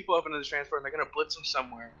loading people up into this transport, and they're going to blitz them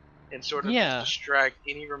somewhere and sort of just distract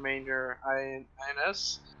any remainder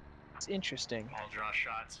INS. It's interesting. I'll draw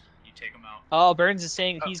shots. You take them out. Oh, Burns is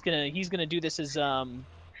saying he's gonna do this as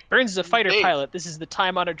Burns is a fighter pilot. This is the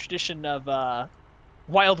time-honored tradition of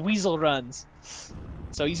wild weasel runs.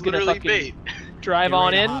 So he's gonna fucking drive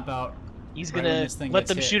on in. He's gonna let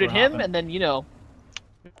them shoot at him, and then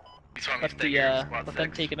let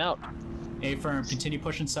them take him out. A firm, continue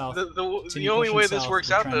pushing south. The only way this works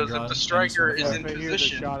out though is if the striker is in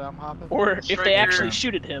position, or if they actually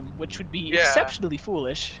shoot at him, which would be exceptionally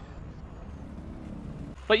foolish.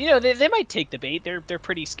 But they might take the bait. They're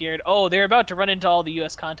pretty scared. Oh, they're about to run into all the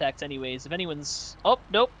U.S. contacts anyways. If anyone's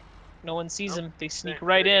nope, no one sees them. They sneak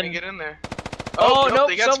right in. Get in there. Oh nope,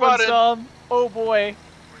 someone saw him. Oh boy.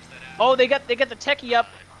 Oh, they got the techie up.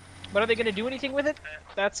 But are they going to do anything with it?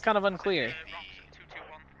 That's kind of unclear.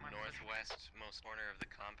 Northwest most corner of the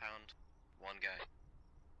compound, one guy.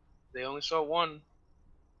 They only saw one.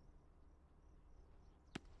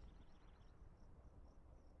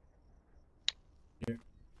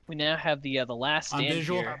 We now have the last stand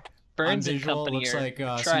here. Burns and company looks like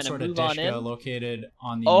trying some to sort move of on in. located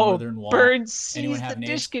on the northern wall. Burns sees the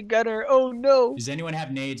Dishka gunner. Oh no! Does anyone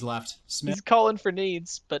have nades left? Smith? He's calling for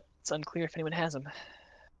nades, but it's unclear if anyone has them.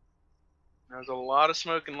 There's a lot of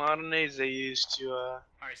smoke and a lot of nades they used to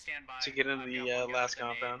get into the last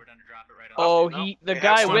compound. Oh, the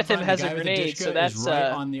guy with him has a grenade, so that's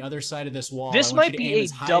right on the other side of this wall. This might be a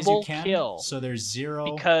double kill. So there's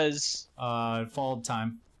zero because fall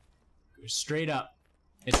time. Straight up.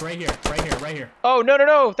 It's right here, right here. Oh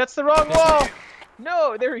no! That's the wrong wall.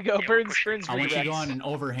 No, there we go. Burns. I want you to go on an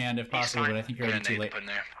overhand if possible, but I think you're already too late.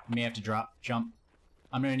 You may have to jump.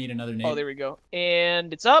 I'm gonna need another nade. Oh, there we go.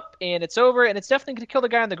 And it's up, and it's over, and it's definitely gonna kill the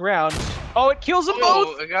guy on the ground. Oh, it kills them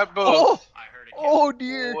both! I got both. Oh, oh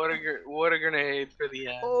dear. What a grenade for the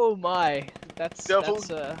end. Oh my. That's double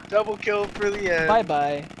kill for the end.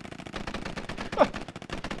 Bye-bye.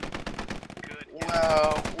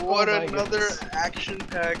 Wow, what another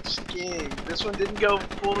action-packed game. This one didn't go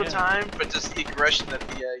full the time, but just the aggression that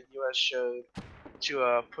the U.S. showed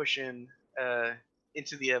to push in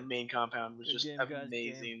into the main compound was just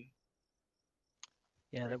amazing.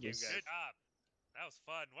 Yeah, that was. Good job. That was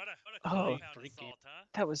fun. What a compound assault, huh?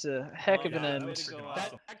 That was a heck of an end.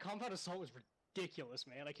 That compound assault was ridiculous,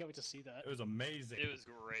 man. I can't wait to see that. It was amazing. It was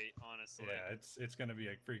great, honestly. Yeah, it's gonna be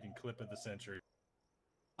a freaking clip of the century.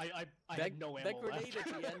 I had no ammo that grenade left.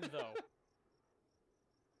 at the end, though.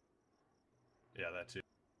 Yeah, that too.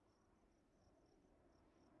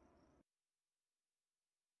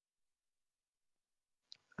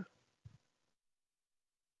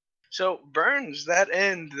 So Burns, that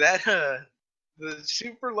end, that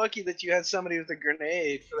super lucky that you had somebody with a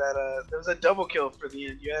grenade for that. There was a double kill for the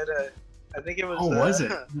end. You had I think it was. Oh, was it?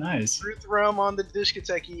 Nice. Ruth Rum on the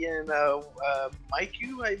Discoteki and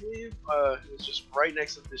Maiku, I believe. It was just right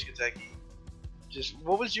next to the Discoteki. Just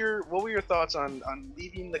what were your thoughts on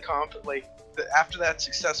leaving the comp after that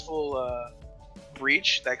successful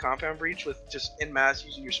breach, that compound breach with just en masse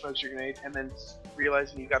using your smokes, your grenade, and then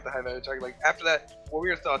realizing you got the high value target? Like after that, what were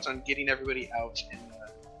your thoughts on getting everybody out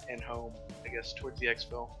and home? I guess towards the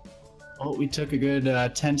exfil. Well, we took a good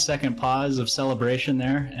 10-second pause of celebration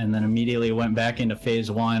there, and then immediately went back into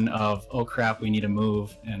phase 1 of, oh crap, we need to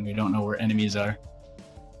move, and we don't know where enemies are.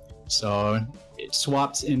 So it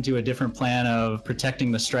swapped into a different plan of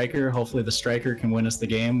protecting the striker. Hopefully the striker can win us the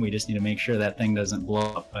game. We just need to make sure that thing doesn't blow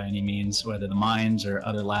up by any means, whether the mines or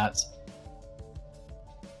other lats.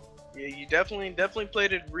 Yeah, you definitely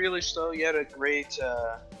played it really slow. You had a great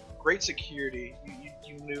security.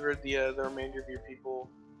 You maneuvered the remainder of your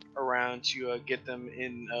people around to get them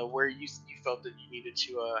in where you felt that you needed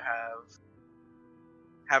to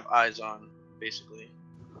have eyes on, basically.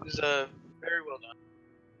 It was very well done.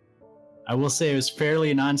 I will say it was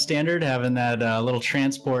fairly non-standard having that little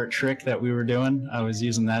transport trick that we were doing. I was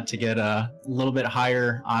using that to get a little bit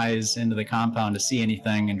higher eyes into the compound to see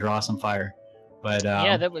anything and draw some fire. But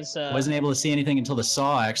yeah, that was wasn't able to see anything until the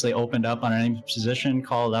saw actually opened up on an enemy position,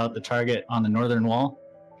 called out the target on the northern wall.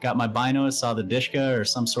 Got my binos, saw the Dishka or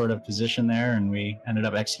some sort of position there, and we ended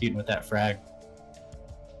up executing with that frag.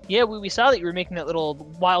 Yeah, we saw that you were making that little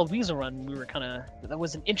wild weasel run. We were that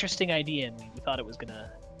was an interesting idea, and we thought it was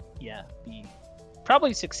gonna, be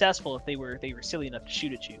probably successful if they were silly enough to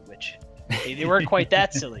shoot at you, which they weren't quite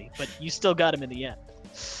that silly, but you still got them in the end.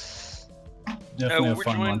 Definitely a we're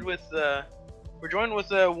fun joined one. We're joined with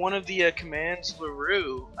one of the commands,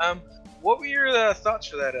 LaRue. What were your thoughts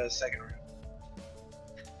for that second round?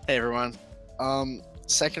 Hey everyone.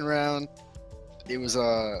 Second round, it was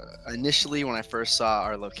initially when I first saw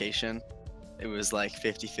our location, it was like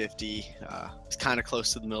 50-50. It's kind of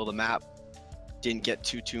close to the middle of the map. Didn't get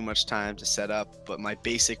too much time to set up, but my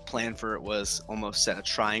basic plan for it was almost set a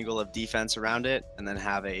triangle of defense around it, and then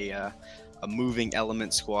have a moving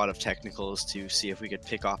element squad of technicals to see if we could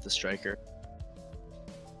pick off the striker.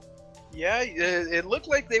 Yeah, it looked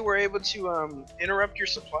like they were able to interrupt your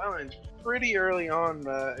supply lines pretty early on.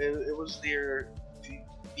 It was the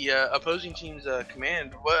opposing team's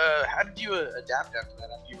command. How did you adapt after that?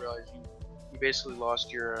 After you realized you basically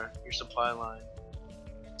lost your supply line.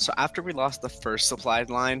 So after we lost the first supply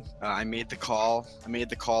line, I made the call.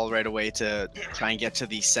 Right away to try and get to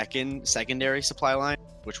the secondary supply line,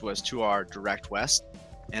 which was to our direct west.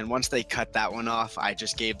 And once they cut that one off, I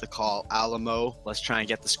just gave the call, Alamo, let's try and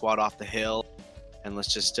get the squad off the hill, and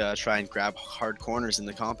let's just try and grab hard corners in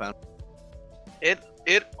the compound.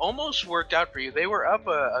 It almost worked out for you. They were up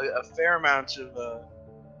a fair amount of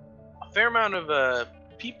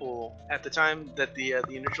people at the time that the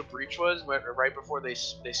initial breach was, right before they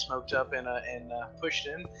smoked up and pushed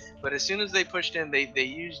in. But as soon as they pushed in, they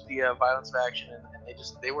used the violence of action, and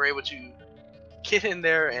they were able to get in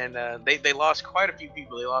there, and they lost quite a few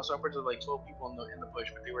people. They lost upwards of like 12 people in the push,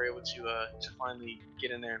 but they were able to finally get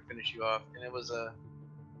in there and finish you off. And it was a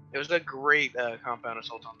great compound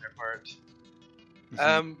assault on their part.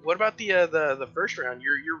 What about the first round?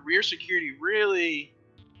 Your rear security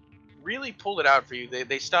really pulled it out for you.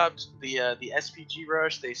 They stopped the SPG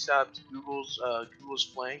rush. They stopped Google's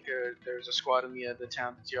flank. There's a squad in the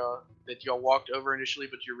town that y'all walked over initially,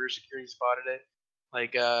 but your rear security spotted it.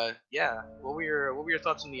 Like yeah, what were your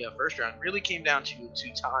thoughts on the first round? Really came down to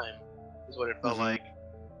time, is what it felt like.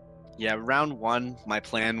 Yeah, round one, my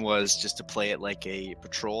plan was just to play it like a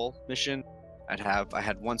patrol mission. I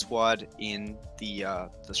had one squad in the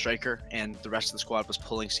striker, and the rest of the squad was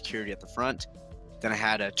pulling security at the front. Then I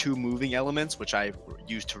had two moving elements, which I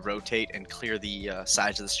used to rotate and clear the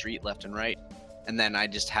sides of the street left and right. And then I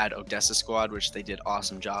just had Odessa squad, which they did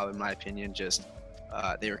awesome job in my opinion. Just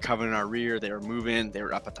they were covering our rear, they were moving, they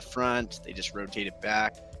were up at the front, they just rotated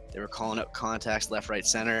back, they were calling out contacts left, right,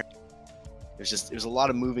 center. It was a lot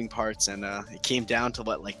of moving parts, and it came down to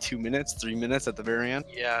what, like 3 minutes at the very end?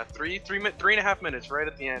 Yeah, 3.5 minutes right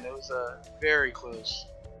at the end. It was very close.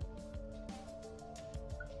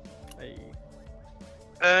 Hey.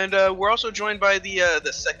 And we're also joined by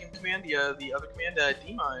the second command, the other command,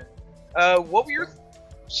 D-Mine. What were your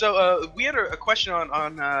we had a question on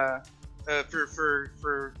for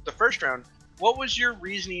the first round. What was your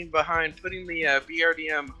reasoning behind putting the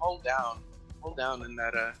BRDM hold down in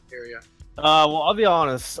that area? Well, I'll be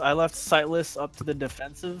honest. I left sightless up to the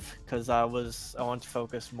defensive because I wanted to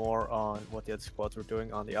focus more on what the other squads were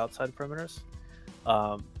doing on the outside perimeters.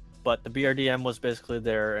 But the BRDM was basically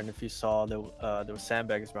there, and if you saw, there was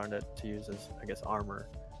sandbags around it to use as, I guess, armor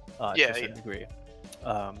to a certain degree.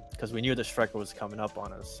 Because we knew the striker was coming up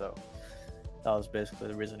on us, so that was basically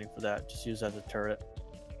the reasoning for that. Just use it as a turret.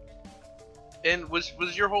 And was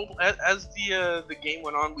your whole as the game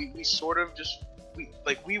went on, we sort of just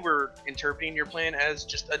we were interpreting your plan as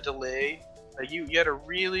just a delay. You had a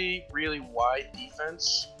really wide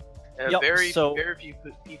defense. Very few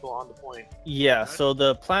people on the point. Yeah, so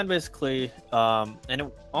the plan basically, and it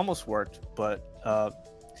almost worked, but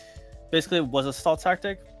basically it was a stall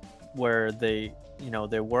tactic where they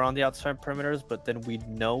were on the outside perimeters, but then we'd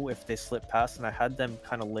know if they slipped past, and I had them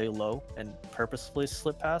kind of lay low and purposefully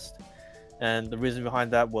slip past. And the reason behind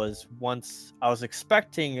that was once I was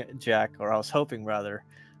expecting Jack, or I was hoping rather,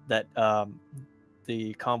 that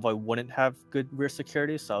the convoy wouldn't have good rear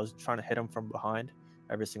security, so I was trying to hit them from behind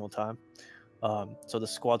every single time. So the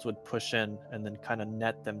squads would push in and then kind of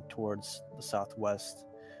net them towards the southwest.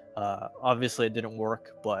 Obviously it didn't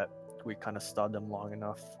work, but we kind of stalled them long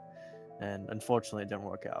enough, and unfortunately it didn't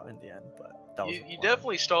work out in the end. But that was you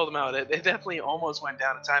definitely stalled them out. They definitely almost went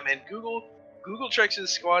down in time, and Google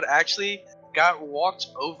Trex's squad actually got walked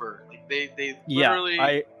over. Like they literally.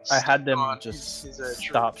 I had them just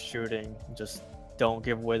stop shooting, just don't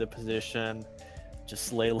give away the position,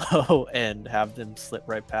 just lay low and have them slip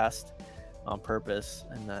right past on purpose,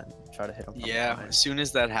 and then try to hit them from behind. As soon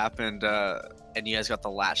as that happened, and you guys got the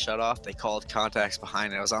lat shut off, they called contacts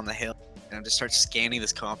behind it. I was on the hill, and I just start scanning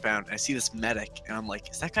this compound, and I see this medic, and I'm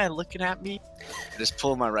like, is that guy looking at me? I just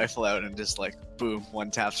pull my rifle out and just like, boom,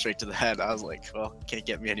 one tap straight to the head. I was like, well, can't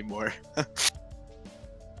get me anymore.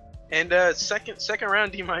 And second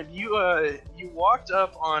round, D-Mind, you walked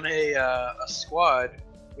up on a squad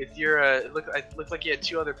with your it looked like you had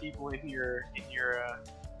two other people in your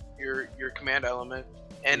command element,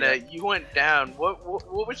 and you went down. What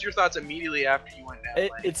was your thoughts immediately after you went down?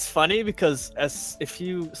 It's funny because if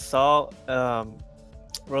you saw,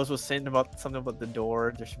 Rose was saying something about the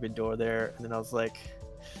door. There should be a door there, and then I was like,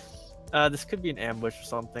 this could be an ambush or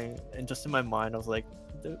something. And just in my mind, I was like,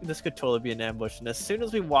 this could totally be an ambush. And as soon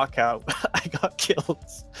as we walk out, I got killed.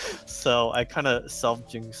 So I kind of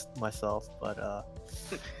self-jinxed myself, but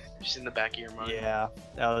just in the back of your mind. Yeah,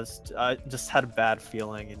 I just had a bad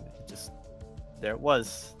feeling, and there it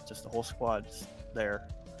was, just the whole squad just there.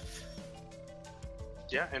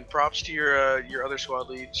 Yeah, and props to your other squad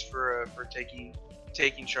leads for taking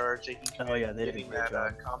charge, taking command, they did a great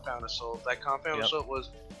job. Compound assault. That compound assault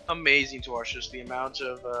was amazing to watch. Just the amount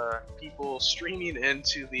of people streaming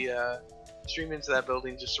into that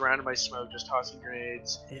building, just surrounded by smoke, just tossing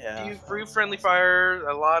grenades. Yeah. Free friendly fire,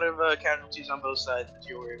 a lot of casualties on both sides, but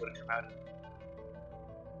you were able to come out.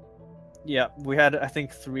 Yeah, we had, I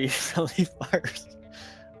think, 3 friendly fires,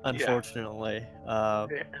 unfortunately. But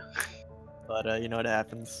you know what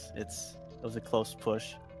happens. It was a close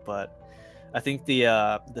push, but I think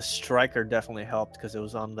the striker definitely helped because it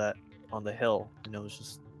was on the hill, and it was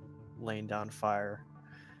just laying down fire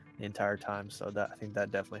the entire time. So I think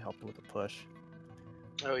that definitely helped with the push.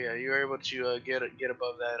 Oh yeah, you were able to get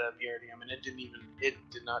above that BRDM, and it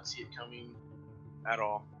did not see it coming at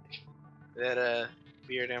all. That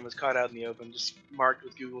BRDM was caught out in the open, just marked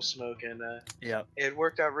with Google smoke, and it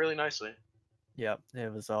worked out really nicely. Yep,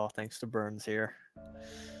 it was all thanks to Burns here.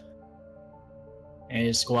 And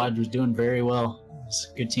his squad was doing very well.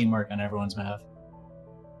 It's good teamwork on everyone's behalf.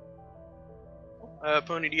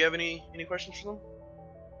 Pony, do you have any questions for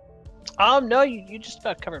them? No, you just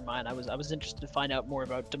about covered mine. I was interested to find out more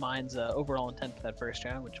about Demine's overall intent for that first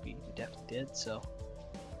round, which we definitely did. So,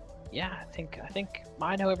 yeah, I think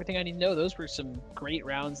I know everything I need to know. Those were some great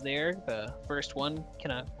rounds there. The first one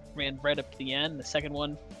kind of ran right up to the end. The second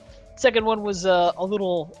one was a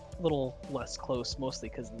little less close, mostly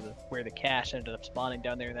because of where the cache ended up spawning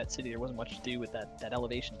down there in that city. There wasn't much to do with that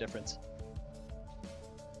elevation difference.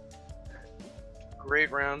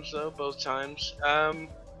 Great rounds though, both times.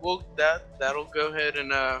 Well, that'll go ahead and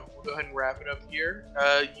we'll go ahead and wrap it up here.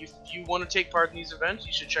 If you want to take part in these events,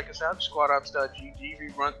 you should check us out, squadops.gg.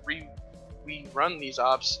 We run these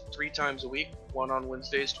ops 3 times a week, one on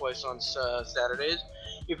Wednesdays, twice on Saturdays.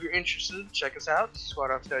 If you're interested, check us out,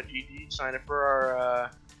 squadops.gg. Sign up for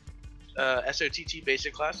our SOTT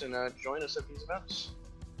basic class and join us at these events.